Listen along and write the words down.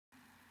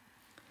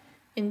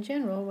In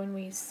general, when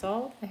we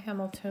solve the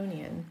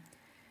Hamiltonian,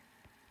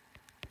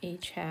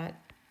 h hat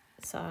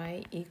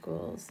psi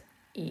equals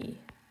E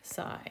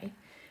psi,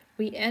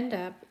 we end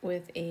up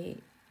with a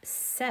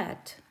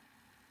set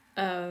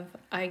of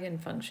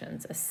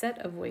eigenfunctions, a set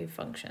of wave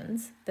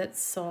functions that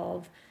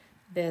solve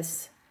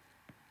this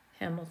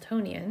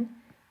Hamiltonian,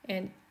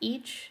 and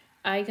each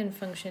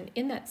eigenfunction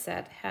in that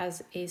set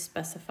has a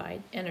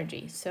specified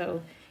energy.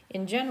 So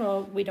in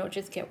general, we don't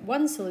just get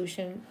one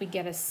solution, we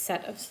get a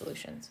set of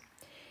solutions.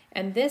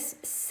 And this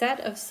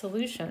set of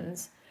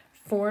solutions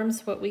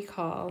forms what we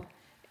call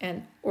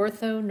an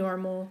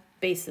orthonormal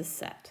basis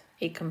set,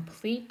 a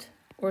complete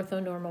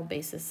orthonormal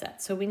basis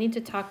set. So we need to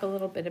talk a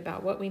little bit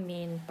about what we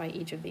mean by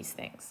each of these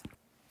things.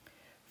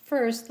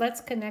 First,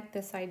 let's connect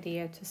this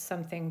idea to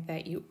something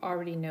that you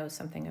already know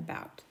something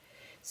about.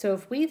 So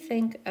if we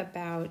think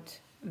about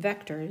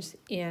vectors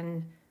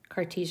in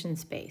Cartesian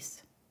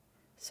space,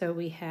 so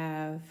we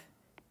have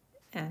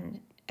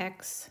an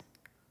x,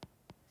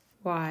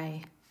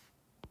 y,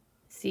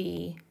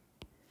 z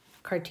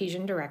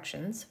Cartesian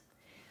directions,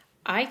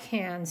 I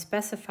can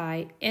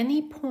specify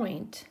any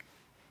point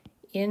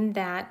in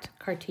that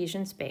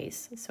Cartesian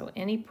space, so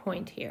any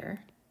point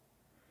here,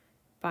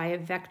 by a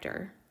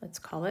vector, let's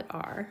call it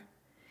r,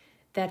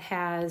 that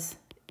has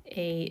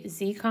a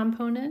z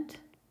component,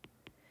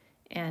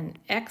 an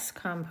x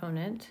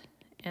component,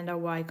 and a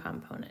y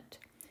component.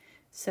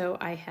 So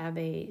I have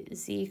a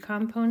z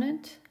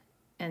component,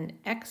 an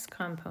x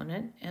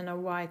component, and a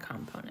y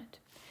component.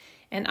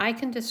 And I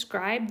can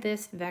describe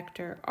this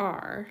vector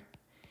r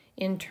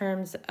in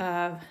terms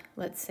of,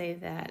 let's say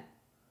that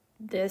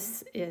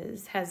this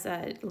has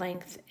a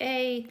length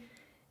a,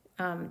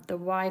 the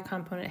y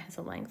component has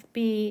a length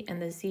b,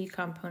 and the z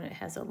component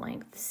has a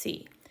length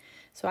c.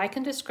 So I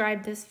can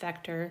describe this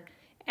vector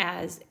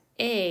as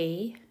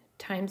a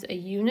times a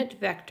unit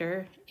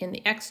vector in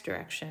the x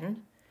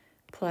direction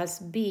plus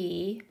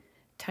b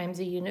times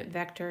a unit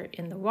vector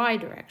in the y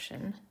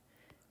direction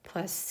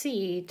plus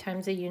c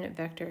times a unit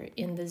vector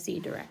in the z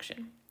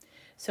direction.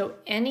 So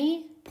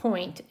any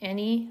point,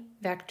 any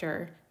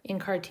vector in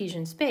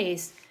Cartesian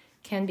space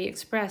can be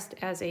expressed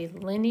as a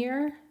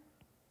linear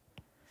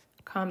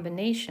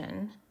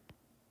combination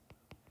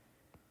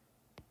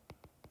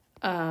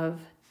of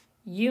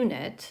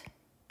unit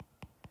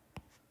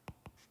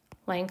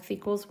length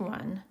equals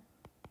 1,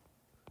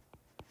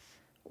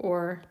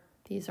 or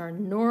these are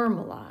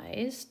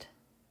normalized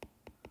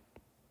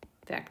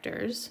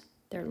vectors,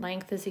 their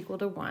length is equal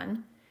to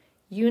 1,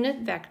 unit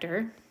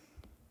vector,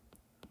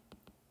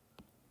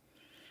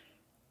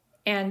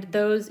 and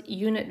those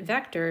unit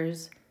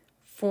vectors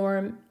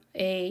form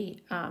a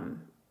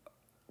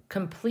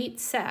complete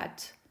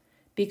set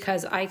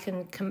because I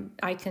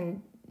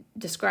can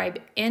describe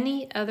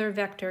any other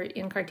vector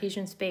in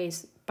Cartesian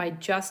space by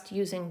just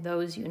using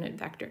those unit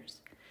vectors.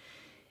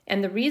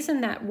 And the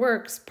reason that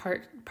works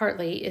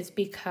partly is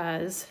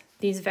because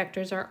these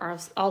vectors are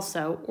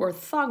also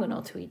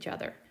orthogonal to each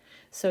other.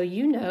 So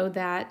you know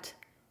that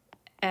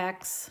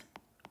x,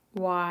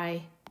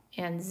 y,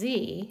 and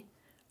z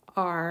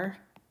are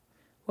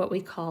what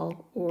we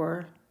call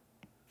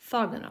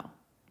orthogonal.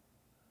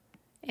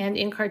 And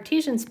in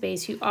Cartesian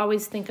space, you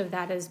always think of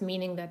that as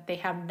meaning that they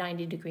have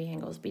 90-degree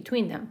angles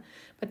between them.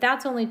 But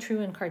that's only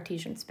true in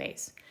Cartesian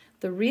space.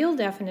 The real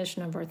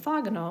definition of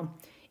orthogonal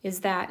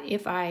is that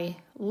if I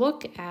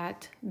look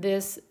at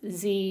this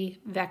z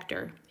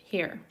vector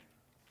here,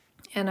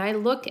 and I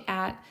look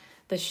at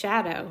the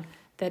shadow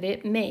that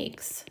it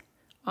makes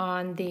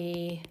on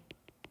the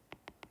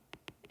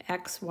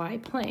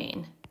xy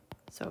plane,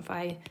 so if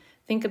I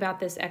think about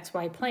this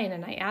xy plane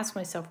and I ask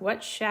myself,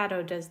 what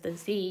shadow does the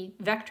z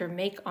vector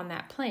make on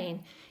that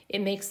plane? It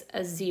makes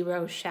a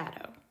 0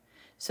 shadow.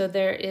 So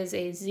there is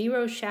a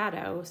 0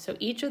 shadow, so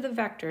each of the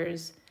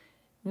vectors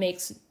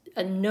makes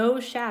a no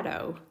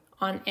shadow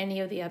on any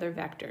of the other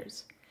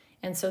vectors.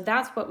 And so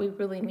that's what we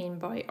really mean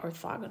by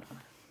orthogonal.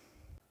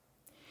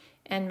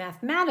 And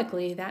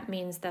mathematically, that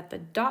means that the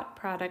dot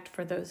product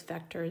for those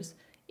vectors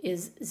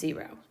is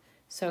 0.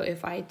 So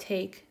if I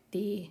take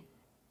the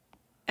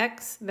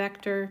x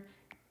vector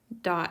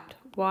dot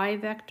y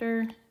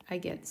vector, I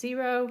get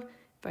 0.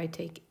 If I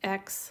take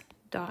x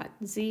dot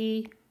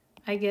z,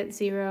 I get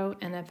 0.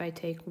 And if I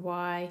take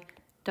y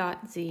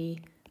dot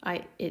z,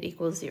 it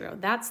equals 0.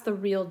 That's the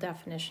real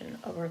definition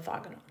of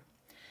orthogonal.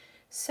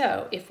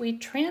 So if we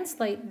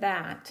translate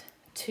that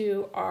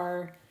to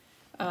our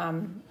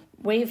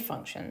wave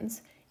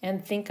functions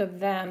and think of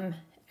them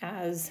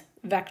as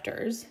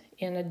vectors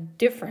in a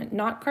different,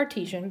 not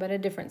Cartesian, but a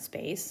different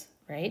space,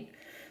 right?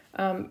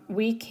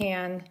 We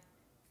can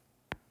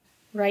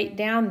write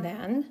down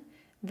then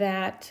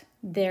that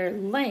their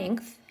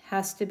length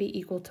has to be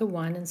equal to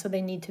 1, and so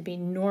they need to be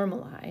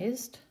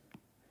normalized.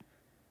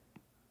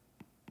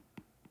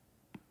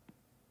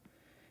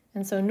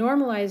 And so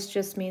normalized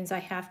just means I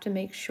have to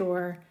make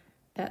sure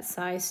that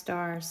psi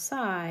star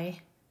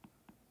psi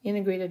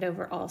integrated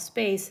over all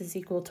space is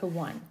equal to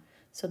 1.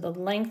 So the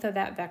length of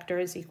that vector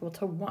is equal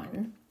to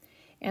 1.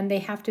 And they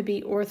have to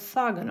be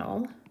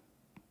orthogonal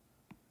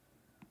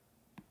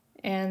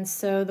And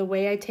so the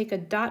way I take a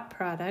dot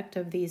product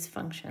of these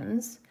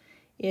functions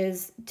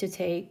is to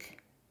take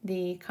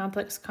the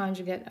complex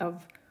conjugate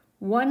of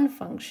one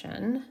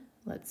function,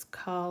 let's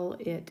call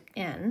it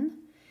n,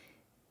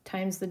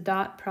 times the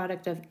dot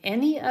product of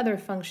any other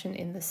function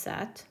in the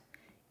set,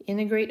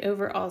 integrate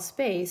over all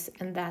space,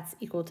 and that's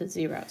equal to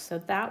 0. So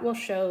that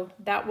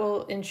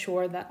will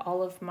ensure that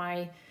all of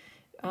my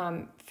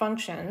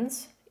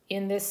functions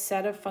in this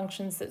set of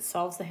functions that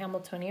solves the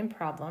Hamiltonian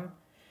problem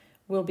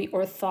will be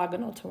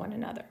orthogonal to one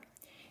another.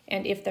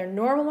 And if they're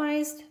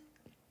normalized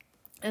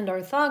and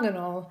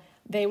orthogonal,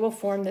 they will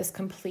form this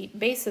complete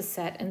basis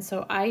set. And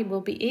so I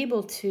will be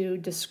able to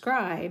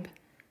describe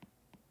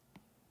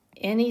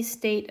any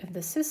state of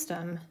the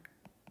system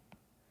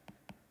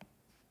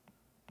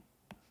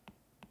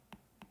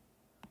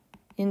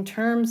in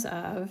terms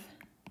of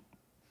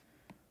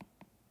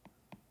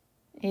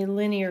a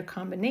linear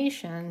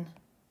combination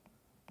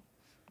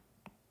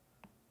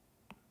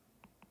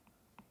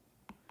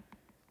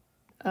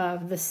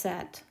of the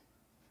set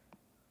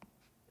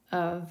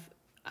of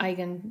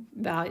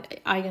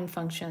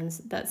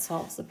eigenfunctions that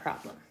solves the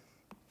problem.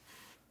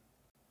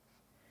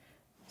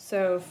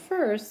 So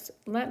first,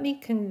 let me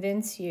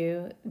convince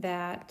you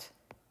that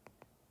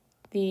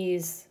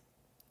these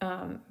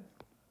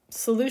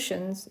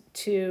solutions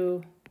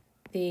to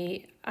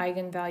the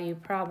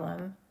eigenvalue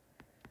problem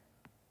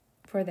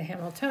for the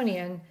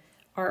Hamiltonian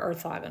are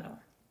orthogonal.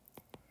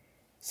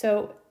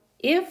 So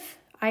if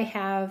I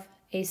have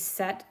a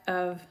set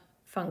of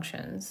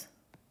functions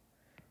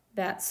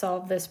that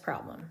solve this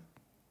problem,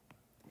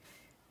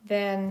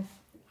 then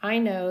I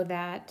know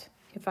that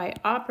if I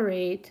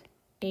operate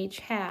h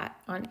hat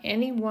on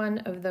any one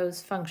of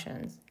those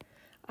functions,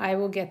 I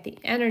will get the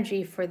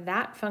energy for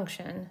that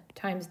function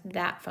times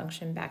that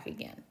function back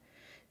again.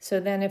 So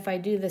then if I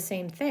do the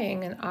same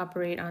thing and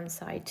operate on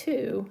psi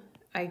 2,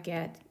 I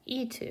get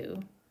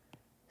E2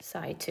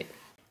 psi 2.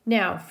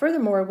 Now,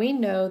 furthermore, we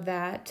know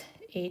that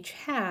h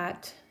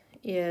hat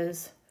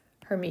is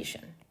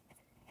Hermitian.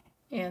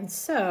 And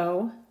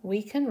so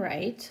we can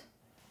write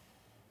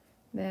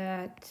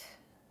that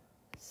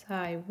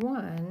psi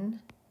 1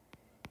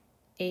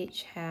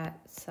 h hat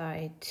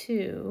psi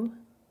 2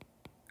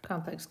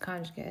 complex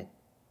conjugate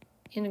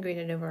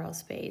integrated over all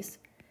space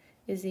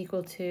is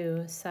equal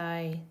to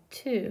psi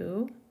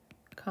 2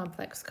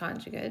 complex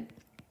conjugate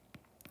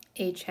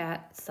h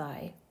hat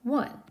psi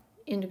 1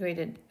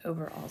 integrated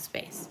over all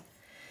space.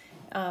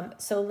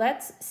 So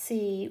let's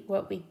see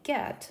what we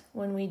get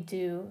when we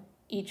do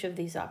each of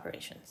these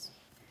operations.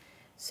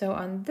 So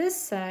on this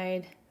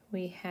side,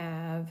 we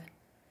have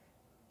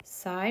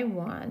psi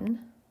 1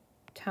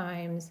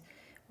 times,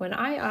 when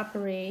I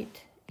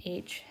operate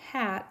h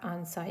hat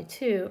on psi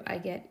 2, I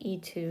get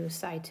E2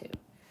 psi 2.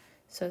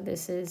 So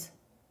this is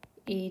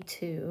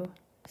E2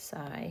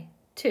 psi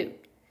 2.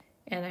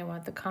 And I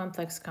want the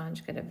complex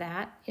conjugate of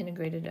that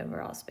integrated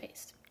over all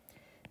space.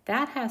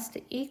 That has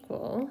to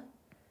equal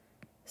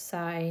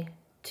psi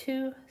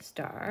 2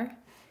 star.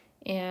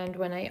 And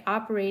when I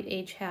operate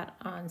h hat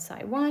on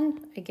psi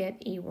 1, I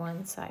get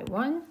E1 psi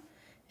 1.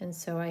 And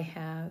so I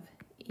have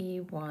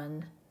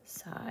E1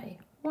 psi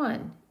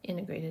 1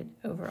 integrated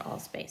over all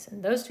space.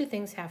 And those two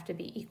things have to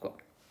be equal.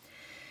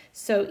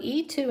 So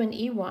E2 and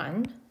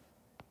E1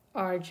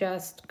 are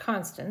just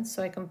constants,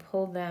 so I can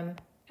pull them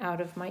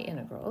out of my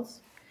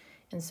integrals.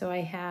 And so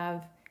I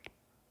have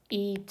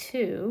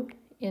E2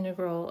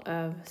 integral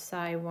of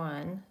psi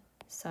 1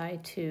 psi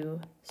 2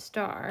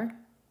 star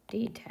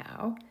d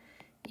tau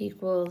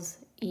equals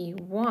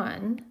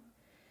E1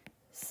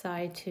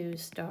 psi 2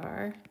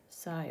 star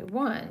psi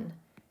 1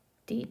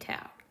 d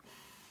tau.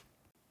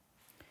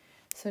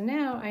 So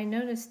now I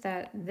notice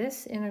that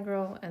this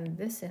integral and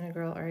this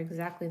integral are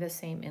exactly the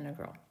same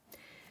integral.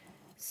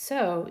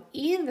 So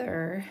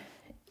either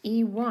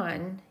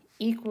E1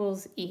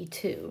 equals E2.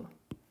 So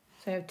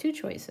I have two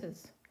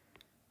choices.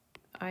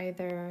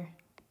 Either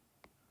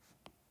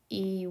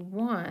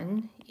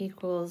E1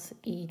 equals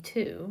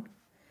E2,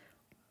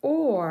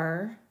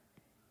 or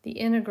the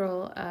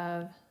integral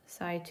of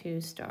psi 2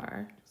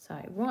 star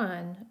psi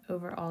 1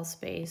 over all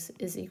space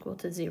is equal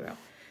to 0.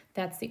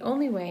 That's the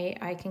only way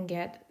I can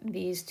get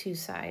these two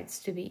sides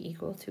to be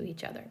equal to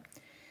each other.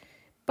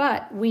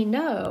 But we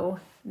know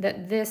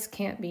that this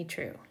can't be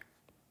true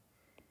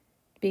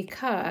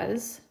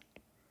because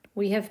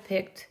we have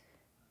picked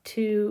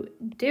two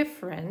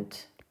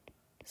different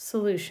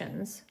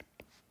solutions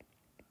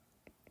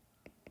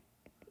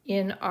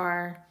in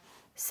our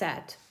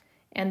set,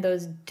 and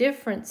those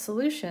different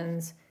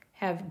solutions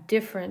have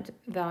different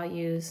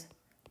values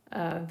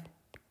of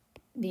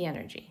the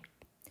energy.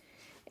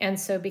 And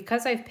so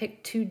because I've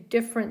picked two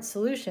different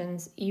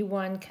solutions,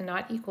 E1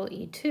 cannot equal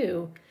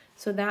E2,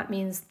 so that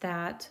means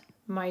that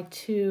my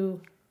two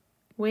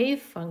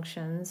wave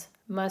functions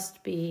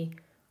must be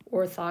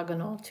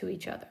orthogonal to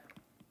each other.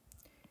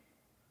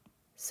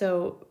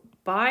 So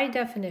by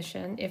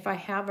definition, if I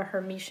have a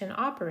Hermitian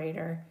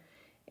operator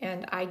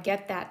and I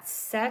get that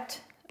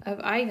set of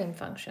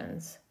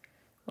eigenfunctions,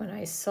 when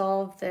I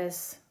solve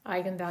this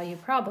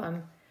eigenvalue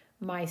problem,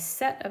 my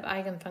set of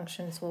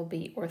eigenfunctions will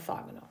be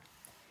orthogonal.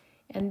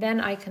 And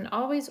then I can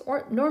always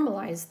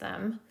normalize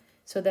them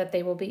so that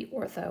they will be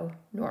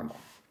orthonormal.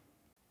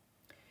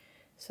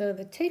 So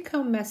the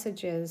take-home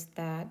message is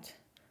that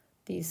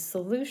these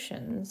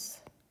solutions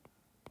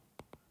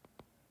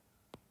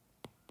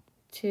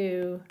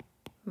to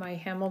my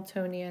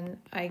Hamiltonian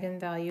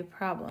eigenvalue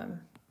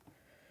problem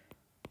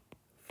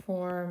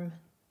form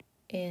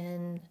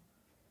an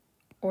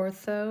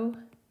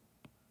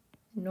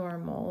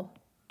orthonormal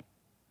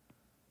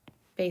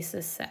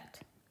basis set.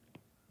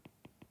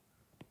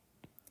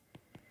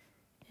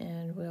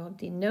 And we'll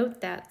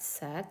denote that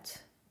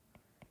set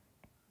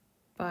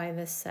by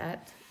the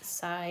set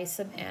psi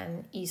sub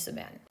n e sub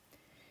n.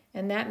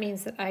 And that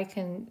means that I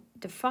can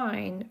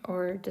define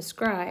or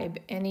describe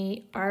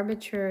any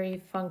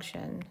arbitrary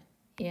function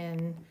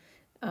in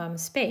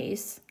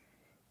space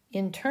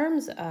in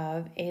terms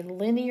of a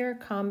linear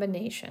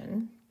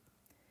combination.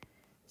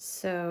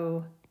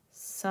 So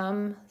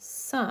some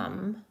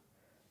sum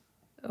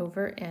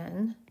over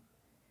n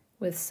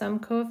with some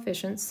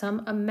coefficient,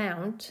 some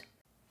amount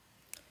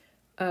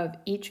of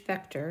each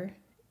vector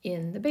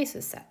in the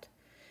basis set.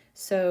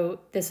 So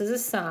this is a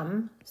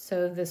sum,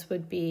 so this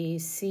would be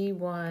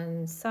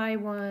C1 psi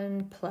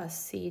 1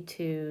 plus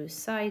C2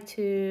 psi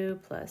 2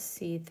 plus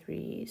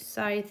C3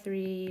 psi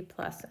 3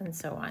 plus and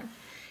so on.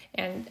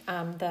 And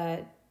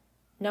the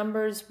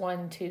numbers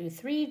 1, 2,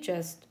 3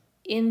 just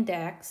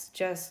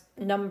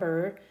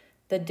number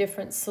the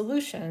different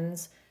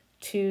solutions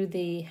to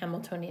the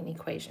Hamiltonian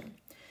equation.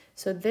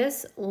 So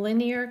this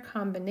linear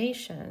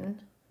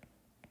combination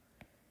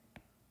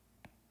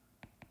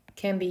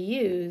can be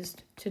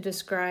used to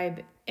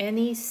describe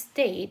any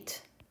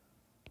state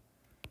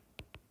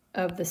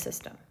of the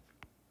system.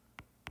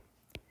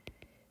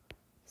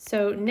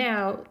 So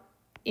now,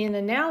 in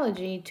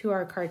analogy to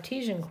our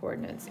Cartesian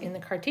coordinates, in the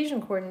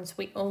Cartesian coordinates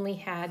we only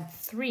had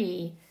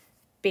 3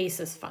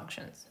 basis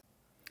functions.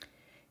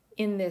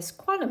 In this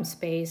quantum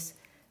space,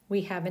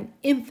 we have an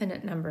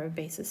infinite number of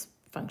basis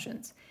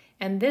functions,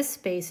 and this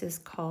space is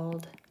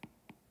called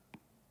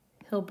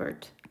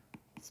Hilbert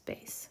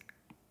space,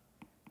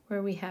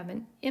 where we have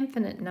an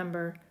infinite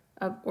number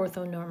of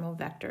orthonormal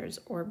vectors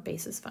or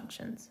basis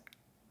functions.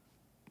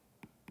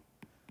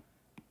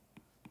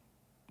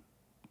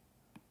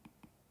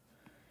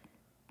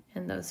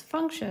 And those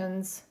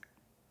functions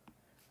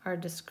are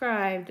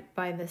described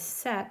by the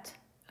set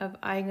of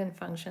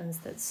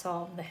eigenfunctions that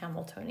solve the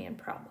Hamiltonian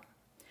problem.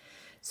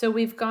 So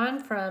we've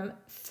gone from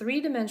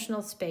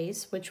 3-dimensional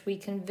space, which we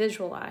can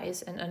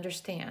visualize and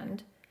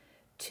understand,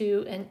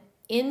 to an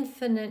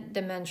infinite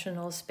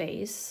dimensional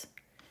space,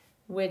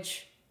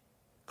 which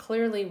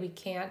clearly we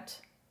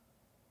can't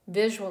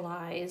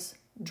visualize,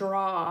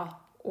 draw,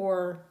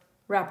 or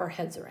wrap our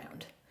heads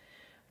around.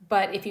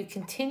 But if you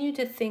continue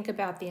to think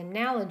about the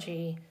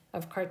analogy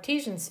of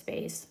Cartesian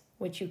space,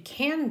 which you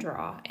can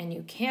draw and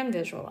you can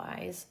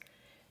visualize,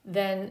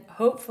 then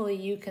hopefully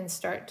you can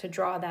start to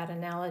draw that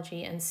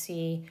analogy and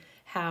see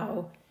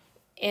how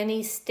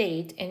any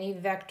state, any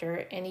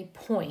vector, any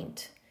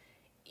point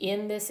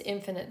in this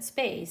infinite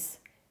space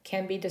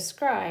can be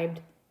described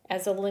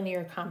as a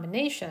linear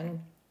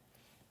combination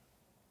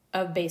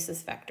of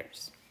basis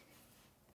vectors.